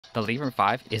The Librem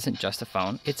 5 isn't just a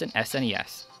phone, it's an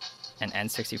SNES, an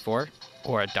N64,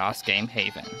 or a DOS game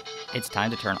haven. It's time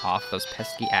to turn off those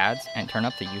pesky ads and turn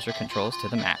up the user controls to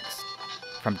the max.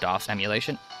 From DOS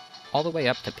emulation, all the way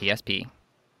up to PSP.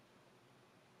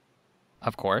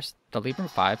 Of course, the Librem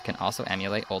 5 can also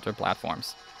emulate older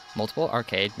platforms. Multiple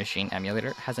Arcade Machine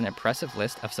Emulator has an impressive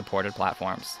list of supported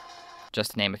platforms.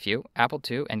 Just to name a few, Apple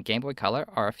II and Game Boy Color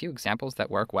are a few examples that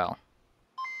work well.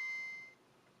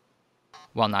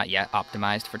 While not yet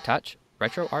optimized for touch,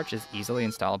 RetroArch is easily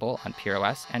installable on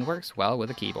PureOS and works well with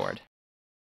a keyboard.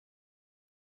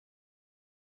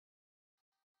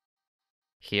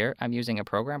 Here, I'm using a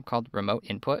program called Remote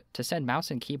Input to send mouse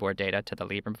and keyboard data to the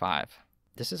Librem 5.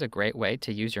 This is a great way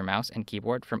to use your mouse and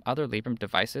keyboard from other Librem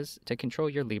devices to control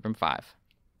your Librem 5.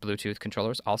 Bluetooth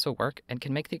controllers also work and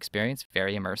can make the experience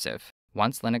very immersive.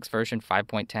 Once Linux version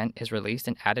 5.10 is released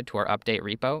and added to our update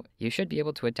repo, you should be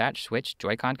able to attach Switch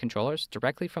Joy-Con controllers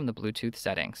directly from the Bluetooth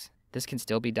settings. This can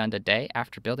still be done today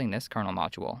after building this kernel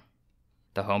module.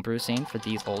 The homebrew scene for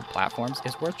these old platforms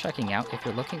is worth checking out if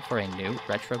you're looking for a new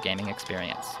retro gaming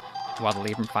experience. While the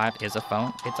Librem 5 is a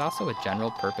phone, it's also a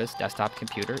general-purpose desktop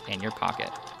computer in your pocket,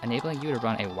 enabling you to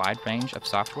run a wide range of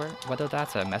software, whether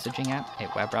that's a messaging app,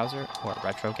 a web browser, or a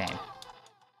retro game.